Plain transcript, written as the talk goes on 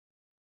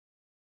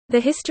The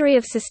history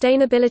of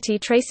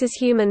sustainability traces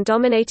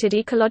human-dominated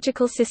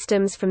ecological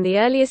systems from the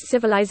earliest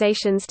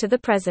civilizations to the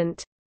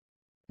present.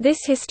 This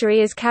history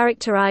is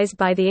characterized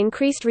by the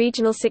increased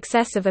regional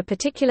success of a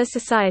particular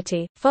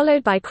society,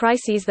 followed by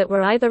crises that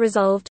were either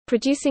resolved,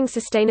 producing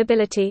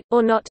sustainability,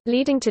 or not,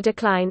 leading to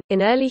decline.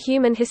 In early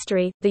human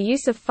history, the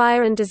use of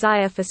fire and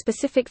desire for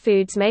specific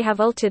foods may have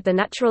altered the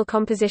natural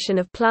composition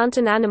of plant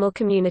and animal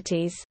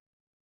communities.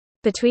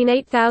 Between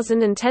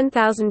 8,000 and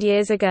 10,000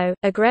 years ago,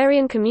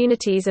 agrarian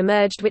communities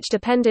emerged which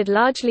depended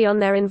largely on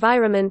their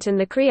environment and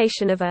the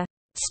creation of a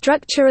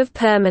structure of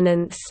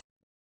permanence.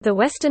 The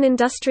Western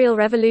Industrial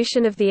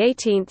Revolution of the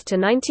 18th to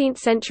 19th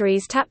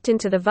centuries tapped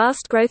into the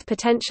vast growth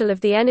potential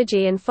of the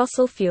energy in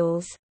fossil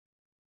fuels.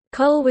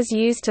 Coal was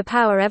used to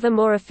power ever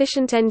more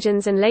efficient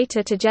engines and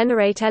later to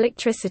generate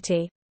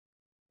electricity.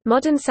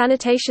 Modern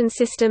sanitation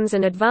systems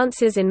and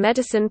advances in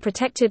medicine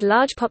protected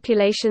large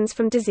populations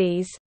from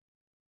disease.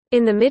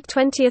 In the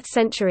mid-20th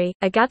century,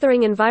 a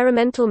gathering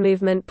environmental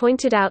movement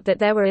pointed out that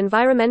there were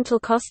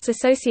environmental costs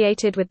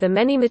associated with the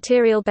many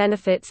material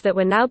benefits that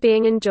were now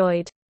being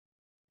enjoyed.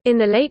 In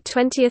the late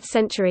 20th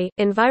century,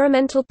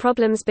 environmental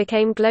problems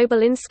became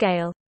global in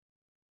scale.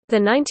 The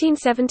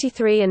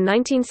 1973 and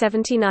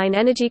 1979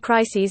 energy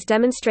crises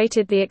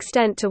demonstrated the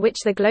extent to which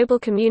the global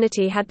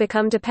community had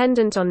become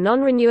dependent on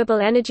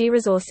non-renewable energy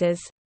resources.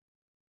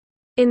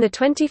 In the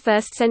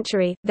 21st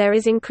century, there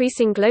is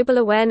increasing global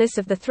awareness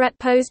of the threat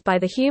posed by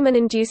the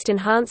human-induced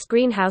enhanced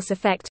greenhouse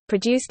effect,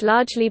 produced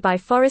largely by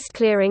forest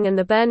clearing and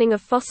the burning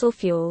of fossil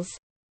fuels.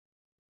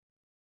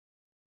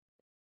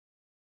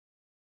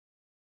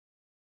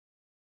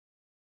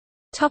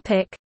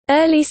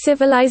 Early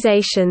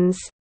civilizations.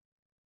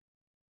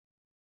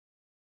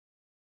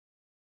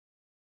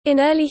 In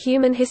early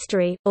human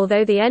history,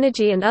 although the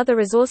energy and other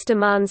resource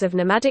demands of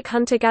nomadic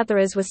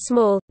hunter-gatherers was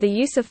small, the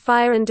use of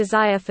fire and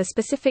desire for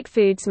specific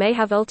foods may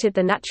have altered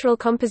the natural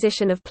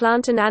composition of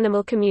plant and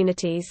animal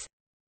communities.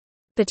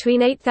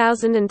 Between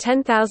 8,000 and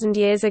 10,000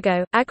 years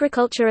ago,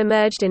 agriculture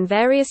emerged in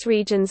various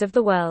regions of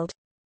the world.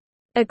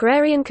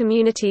 Agrarian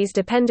communities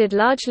depended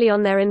largely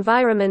on their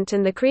environment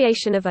and the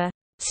creation of a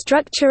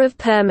structure of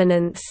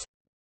permanence.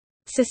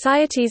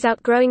 Societies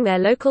outgrowing their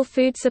local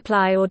food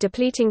supply or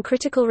depleting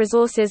critical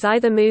resources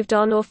either moved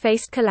on or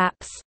faced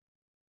collapse.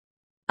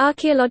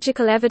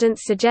 Archaeological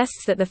evidence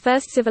suggests that the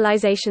first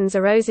civilizations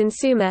arose in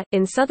Sumer,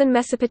 in southern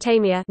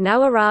Mesopotamia,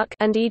 now Iraq,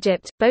 and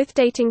Egypt, both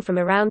dating from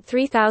around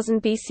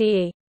 3000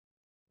 BCE.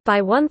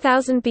 By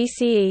 1000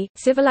 BCE,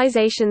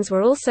 civilizations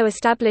were also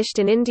established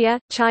in India,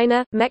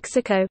 China,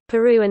 Mexico,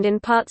 Peru, and in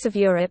parts of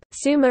Europe.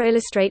 Sumer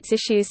illustrates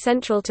issues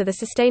central to the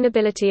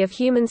sustainability of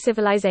human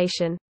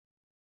civilization.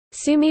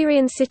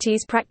 Sumerian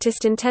cities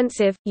practiced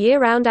intensive,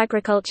 year-round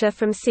agriculture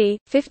from c.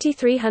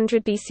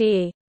 5300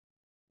 BCE.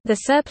 The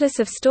surplus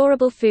of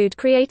storable food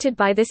created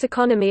by this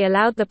economy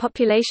allowed the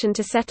population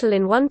to settle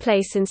in one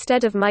place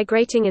instead of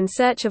migrating in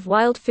search of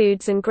wild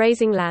foods and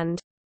grazing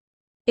land.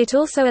 It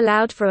also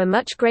allowed for a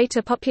much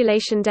greater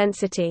population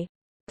density.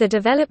 The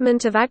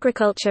development of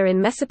agriculture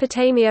in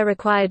Mesopotamia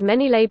required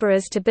many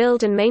laborers to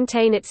build and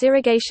maintain its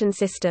irrigation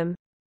system.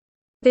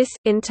 This,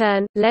 in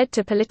turn, led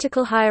to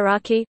political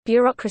hierarchy,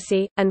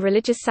 bureaucracy, and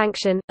religious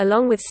sanction,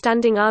 along with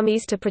standing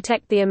armies to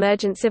protect the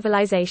emergent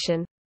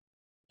civilization.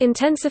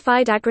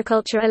 Intensified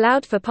agriculture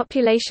allowed for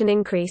population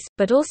increase,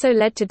 but also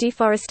led to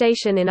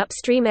deforestation in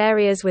upstream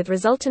areas with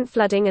resultant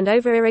flooding and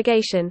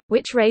over-irrigation,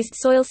 which raised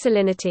soil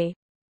salinity.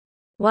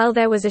 While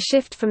there was a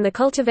shift from the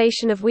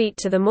cultivation of wheat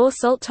to the more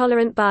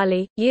salt-tolerant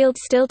barley, yield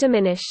still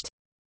diminished.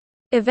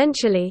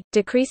 Eventually,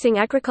 decreasing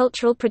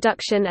agricultural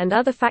production and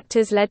other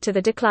factors led to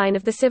the decline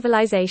of the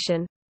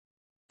civilization.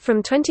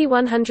 From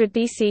 2100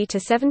 BC to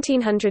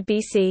 1700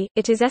 BC,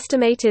 it is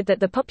estimated that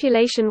the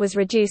population was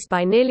reduced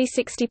by nearly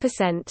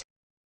 60%.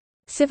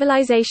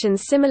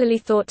 Civilizations similarly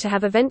thought to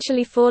have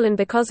eventually fallen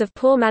because of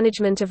poor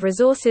management of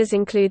resources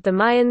include the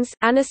Mayans,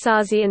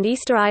 Anasazi and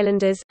Easter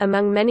Islanders,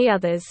 among many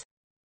others.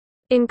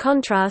 In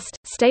contrast,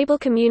 stable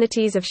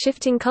communities of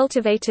shifting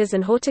cultivators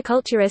and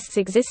horticulturists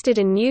existed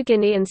in New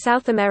Guinea and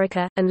South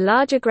America, and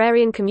large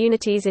agrarian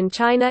communities in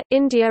China,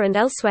 India and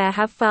elsewhere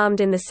have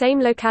farmed in the same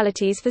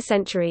localities for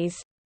centuries.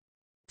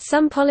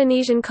 Some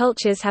Polynesian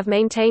cultures have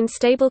maintained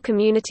stable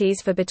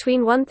communities for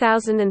between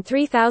 1,000 and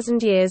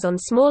 3,000 years on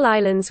small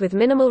islands with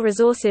minimal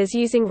resources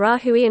using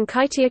Rahui and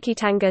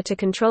Kaitiakitanga to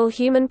control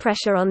human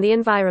pressure on the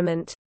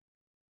environment.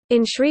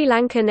 In Sri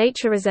Lanka,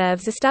 nature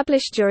reserves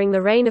established during the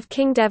reign of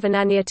King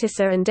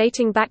Devananaiyatissa and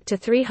dating back to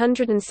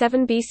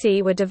 307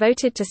 BC were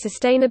devoted to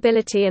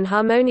sustainability and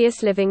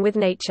harmonious living with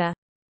nature.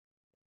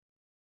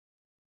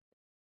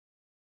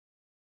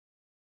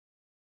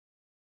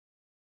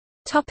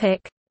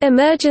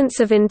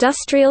 Emergence of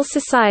industrial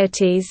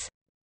societies.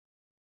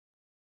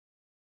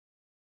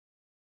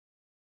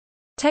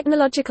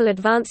 Technological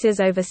advances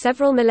over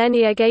several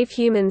millennia gave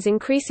humans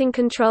increasing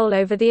control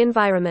over the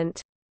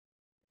environment.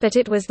 But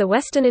it was the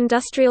Western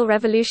Industrial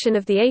Revolution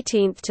of the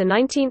 18th to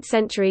 19th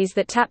centuries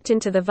that tapped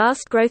into the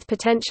vast growth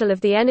potential of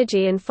the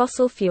energy in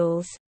fossil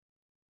fuels.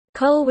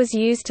 Coal was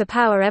used to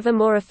power ever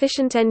more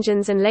efficient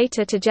engines and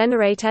later to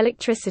generate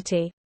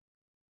electricity.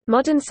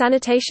 Modern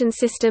sanitation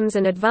systems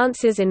and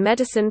advances in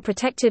medicine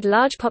protected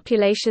large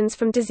populations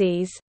from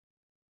disease.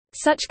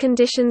 Such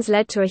conditions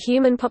led to a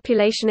human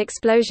population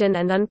explosion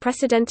and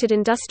unprecedented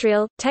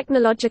industrial,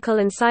 technological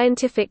and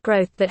scientific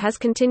growth that has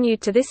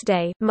continued to this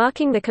day,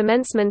 marking the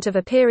commencement of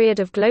a period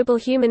of global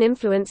human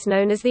influence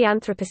known as the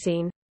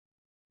Anthropocene.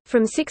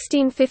 From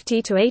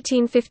 1650 to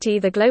 1850,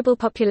 the global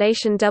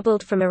population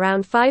doubled from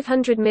around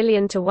 500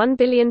 million to 1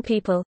 billion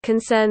people.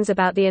 Concerns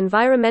about the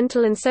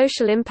environmental and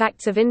social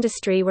impacts of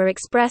industry were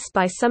expressed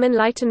by some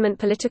Enlightenment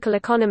political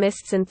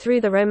economists and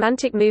through the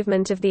Romantic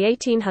movement of the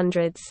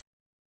 1800s.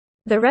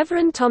 The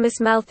Reverend Thomas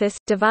Malthus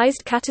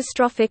devised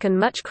catastrophic and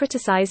much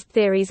criticized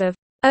theories of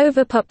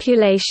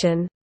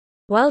overpopulation,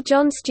 while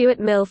John Stuart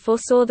Mill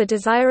foresaw the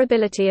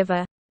desirability of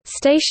a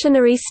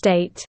stationary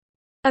state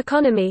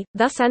economy,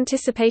 thus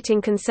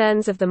anticipating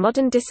concerns of the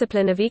modern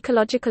discipline of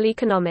ecological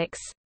economics.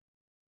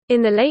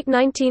 In the late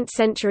 19th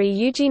century,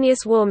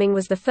 Eugenius Warming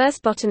was the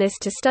first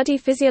botanist to study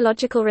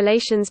physiological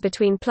relations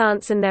between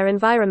plants and their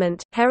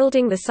environment,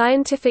 heralding the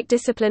scientific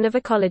discipline of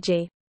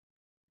ecology.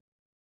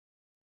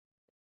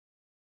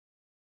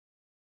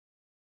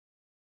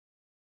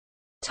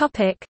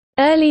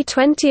 Early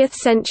 20th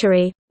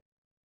century.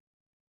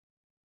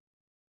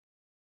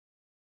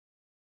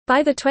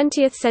 By the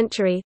 20th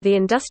century, the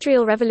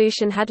Industrial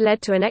Revolution had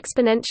led to an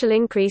exponential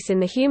increase in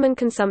the human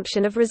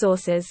consumption of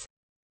resources.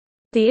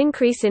 The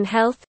increase in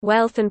health,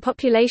 wealth and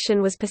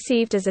population was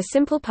perceived as a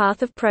simple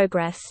path of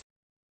progress.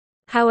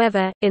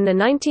 However, in the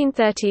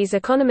 1930s,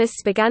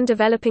 economists began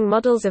developing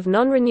models of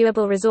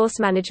non-renewable resource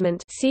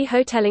management, see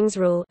Hotelling's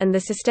rule, and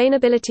the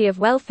sustainability of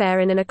welfare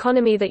in an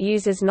economy that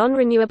uses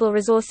non-renewable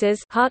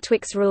resources,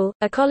 Hartwick's rule.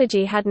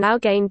 Ecology had now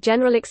gained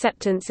general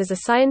acceptance as a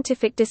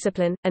scientific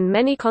discipline, and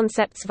many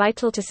concepts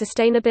vital to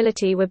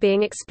sustainability were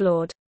being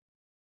explored.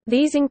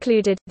 These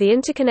included, the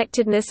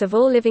interconnectedness of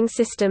all living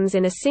systems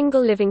in a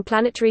single living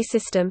planetary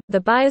system, the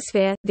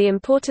biosphere, the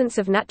importance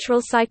of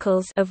natural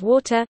cycles of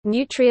water,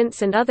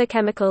 nutrients and other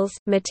chemicals,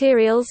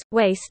 materials,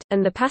 waste,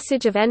 and the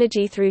passage of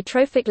energy through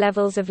trophic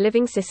levels of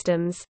living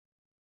systems.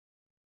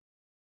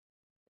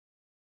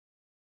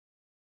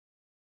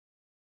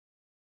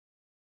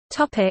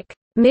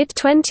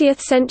 Mid-20th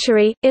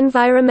century,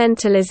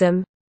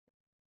 environmentalism.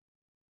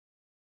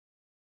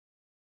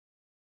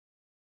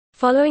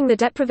 Following the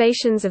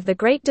deprivations of the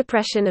Great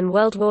Depression and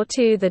World War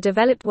II, the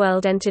developed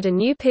world entered a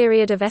new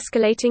period of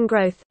escalating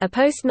growth, a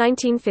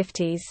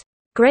post-1950s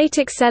Great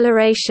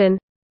Acceleration,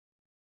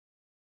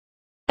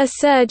 a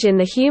surge in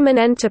the human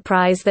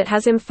enterprise that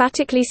has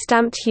emphatically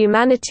stamped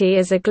humanity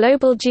as a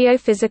global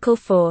geophysical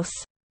force.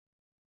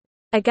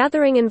 A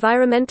gathering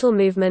environmental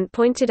movement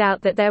pointed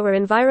out that there were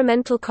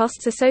environmental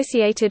costs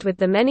associated with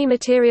the many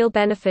material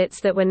benefits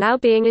that were now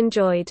being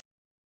enjoyed.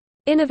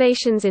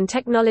 Innovations in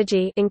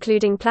technology,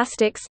 including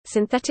plastics,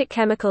 synthetic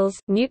chemicals,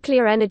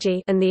 nuclear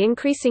energy, and the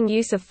increasing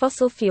use of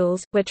fossil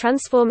fuels, were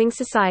transforming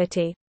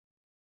society.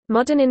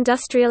 Modern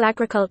industrial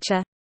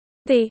agriculture,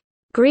 the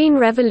Green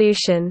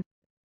Revolution,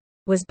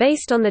 was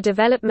based on the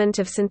development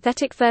of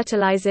synthetic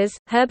fertilizers,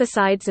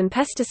 herbicides and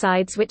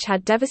pesticides which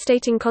had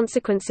devastating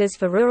consequences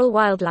for rural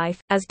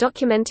wildlife, as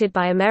documented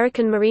by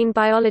American marine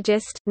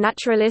biologist,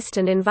 naturalist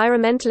and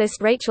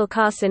environmentalist Rachel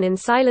Carson in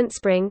Silent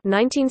Spring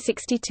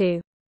 1962.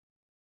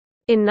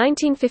 In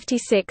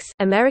 1956,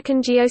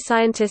 American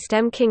geoscientist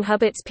M. King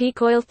Hubbart's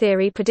peak oil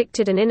theory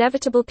predicted an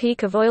inevitable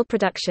peak of oil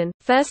production,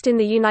 first in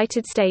the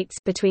United States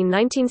between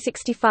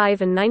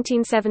 1965 and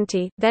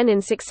 1970, then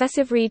in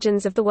successive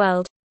regions of the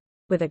world,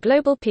 with a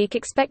global peak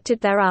expected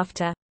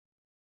thereafter.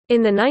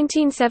 In the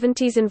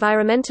 1970s,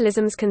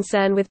 environmentalism's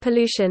concern with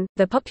pollution,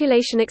 the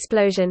population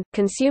explosion,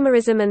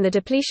 consumerism and the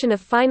depletion of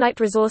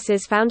finite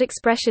resources found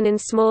expression in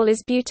Small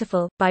is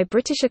Beautiful, by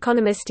British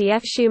economist E.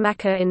 F.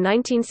 Schumacher in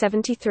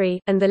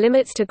 1973, and The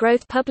Limits to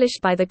Growth published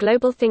by the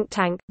global think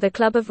tank, the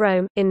Club of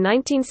Rome, in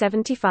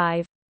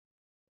 1975.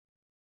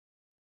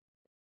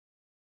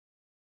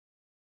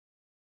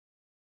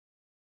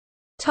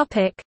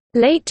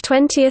 Late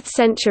 20th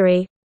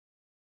century.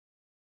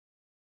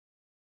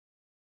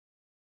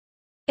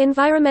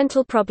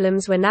 Environmental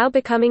problems were now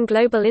becoming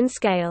global in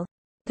scale.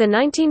 The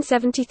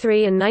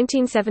 1973 and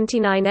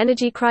 1979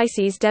 energy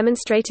crises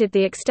demonstrated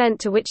the extent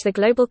to which the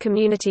global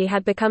community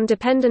had become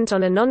dependent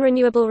on a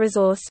non-renewable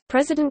resource.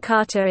 President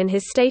Carter in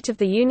his State of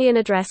the Union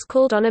address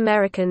called on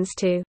Americans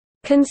to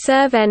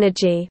conserve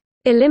energy,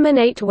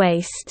 eliminate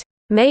waste,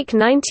 make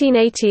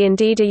 1980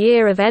 indeed a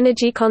year of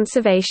energy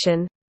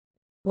conservation.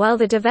 While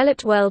the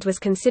developed world was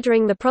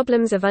considering the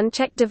problems of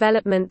unchecked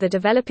development, the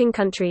developing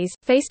countries,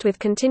 faced with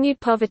continued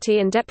poverty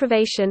and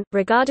deprivation,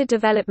 regarded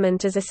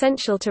development as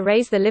essential to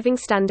raise the living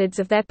standards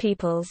of their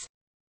peoples.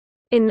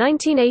 In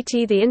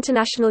 1980, the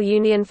International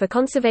Union for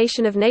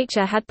Conservation of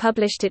Nature had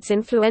published its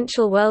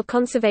influential World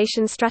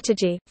Conservation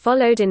Strategy,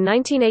 followed in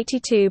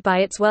 1982 by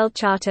its World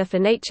Charter for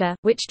Nature,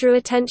 which drew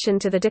attention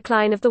to the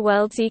decline of the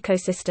world's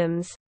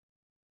ecosystems.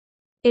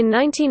 In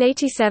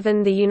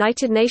 1987, the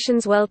United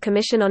Nations World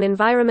Commission on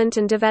Environment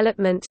and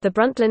Development, the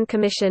Brundtland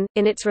Commission,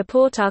 in its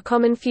report Our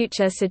Common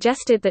Future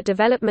suggested that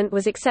development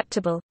was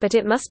acceptable, but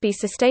it must be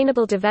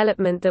sustainable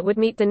development that would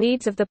meet the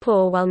needs of the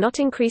poor while not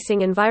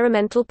increasing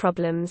environmental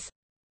problems.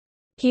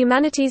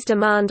 Humanity's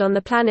demand on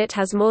the planet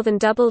has more than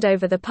doubled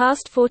over the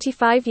past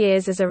 45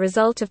 years as a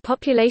result of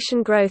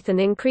population growth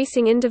and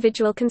increasing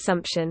individual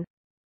consumption.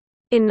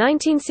 In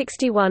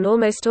 1961,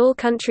 almost all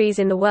countries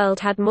in the world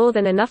had more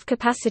than enough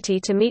capacity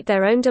to meet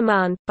their own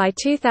demand. By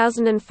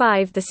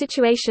 2005, the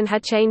situation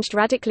had changed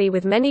radically,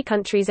 with many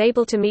countries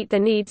able to meet their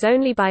needs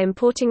only by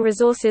importing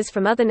resources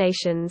from other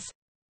nations.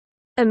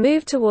 A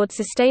move toward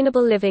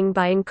sustainable living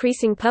by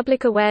increasing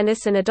public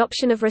awareness and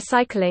adoption of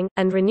recycling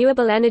and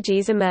renewable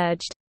energies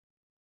emerged.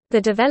 The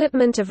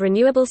development of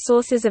renewable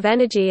sources of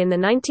energy in the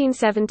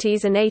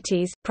 1970s and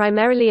 80s,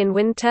 primarily in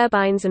wind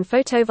turbines and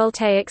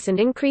photovoltaics, and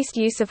increased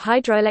use of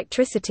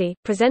hydroelectricity,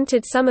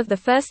 presented some of the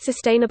first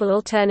sustainable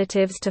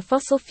alternatives to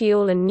fossil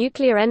fuel and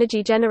nuclear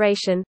energy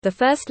generation, the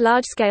first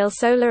large-scale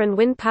solar and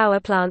wind power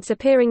plants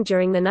appearing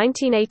during the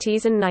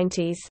 1980s and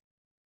 90s.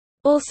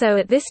 Also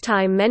at this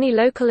time, many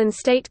local and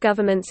state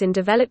governments in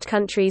developed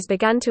countries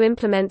began to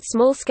implement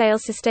small-scale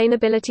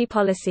sustainability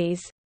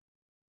policies.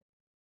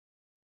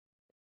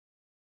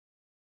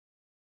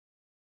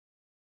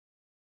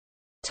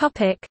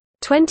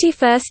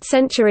 21st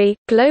century,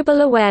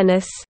 global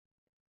awareness.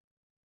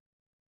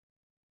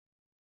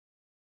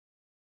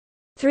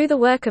 Through the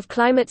work of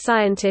climate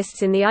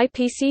scientists in the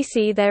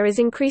IPCC, there is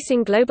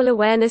increasing global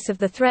awareness of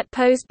the threat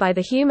posed by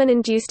the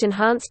human-induced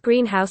enhanced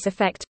greenhouse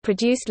effect,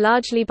 produced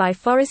largely by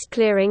forest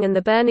clearing and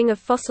the burning of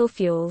fossil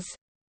fuels.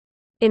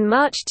 In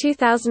March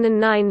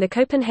 2009, the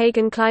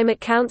Copenhagen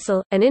Climate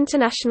Council, an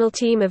international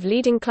team of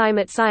leading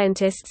climate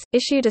scientists,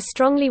 issued a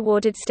strongly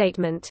worded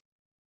statement.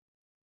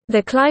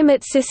 The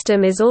climate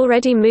system is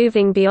already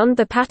moving beyond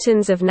the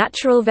patterns of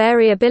natural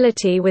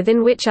variability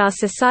within which our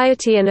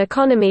society and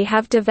economy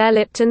have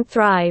developed and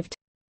thrived.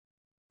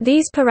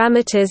 These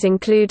parameters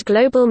include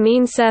global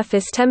mean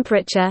surface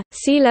temperature,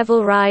 sea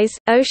level rise,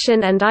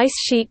 ocean and ice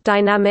sheet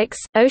dynamics,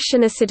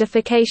 ocean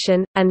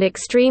acidification, and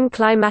extreme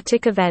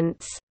climatic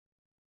events.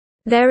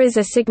 There is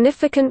a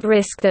significant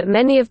risk that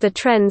many of the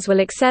trends will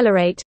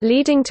accelerate,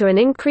 leading to an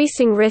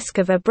increasing risk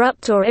of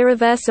abrupt or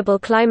irreversible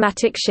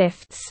climatic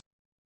shifts.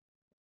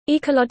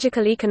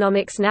 Ecological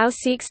economics now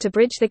seeks to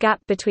bridge the gap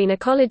between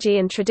ecology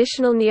and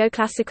traditional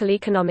neoclassical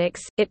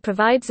economics. It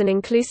provides an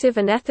inclusive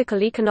and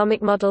ethical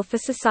economic model for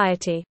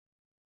society.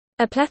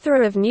 A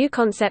plethora of new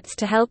concepts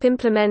to help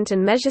implement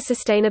and measure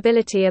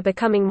sustainability are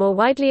becoming more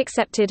widely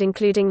accepted,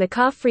 including the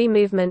car-free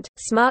movement,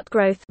 smart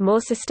growth,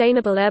 more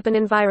sustainable urban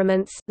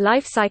environments,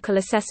 life cycle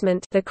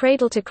assessment, the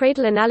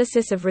cradle-to-cradle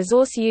analysis of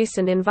resource use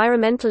and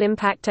environmental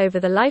impact over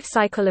the life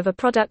cycle of a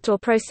product or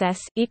process,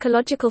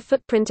 ecological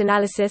footprint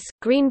analysis,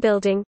 green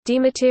building,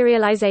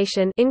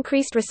 dematerialization,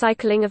 increased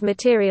recycling of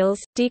materials,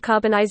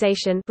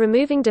 decarbonization,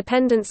 removing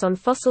dependence on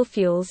fossil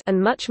fuels,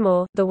 and much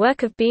more. The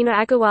work of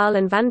Beena Agarwal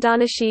and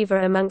Vandana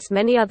Shiva, amongst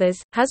many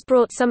others, has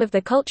brought some of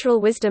the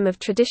cultural wisdom of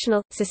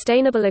traditional,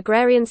 sustainable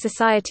agrarian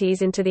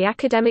societies into the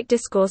academic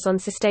discourse on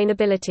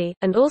sustainability,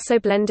 and also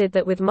blended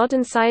that with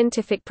modern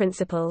scientific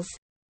principles.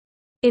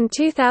 In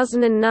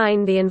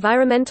 2009, the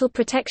Environmental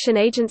Protection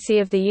Agency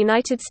of the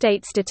United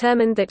States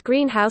determined that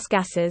greenhouse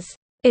gases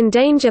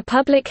endanger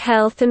public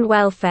health and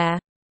welfare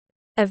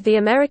of the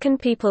American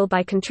people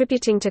by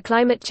contributing to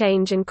climate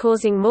change and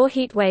causing more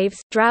heat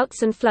waves,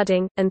 droughts and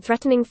flooding, and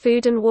threatening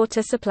food and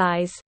water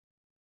supplies.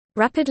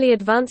 Rapidly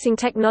advancing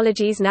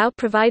technologies now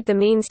provide the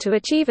means to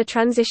achieve a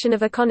transition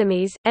of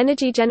economies,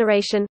 energy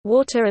generation,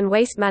 water and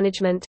waste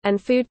management,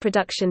 and food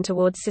production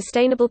towards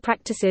sustainable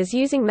practices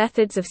using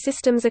methods of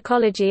systems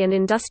ecology and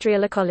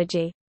industrial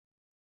ecology.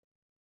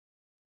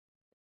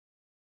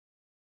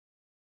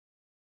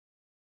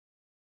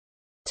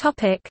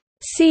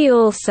 See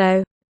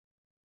also: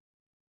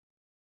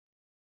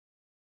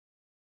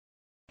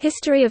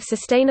 History of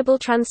sustainable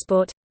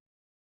transport,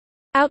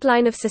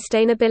 Outline of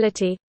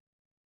sustainability,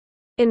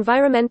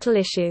 Environmental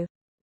issue.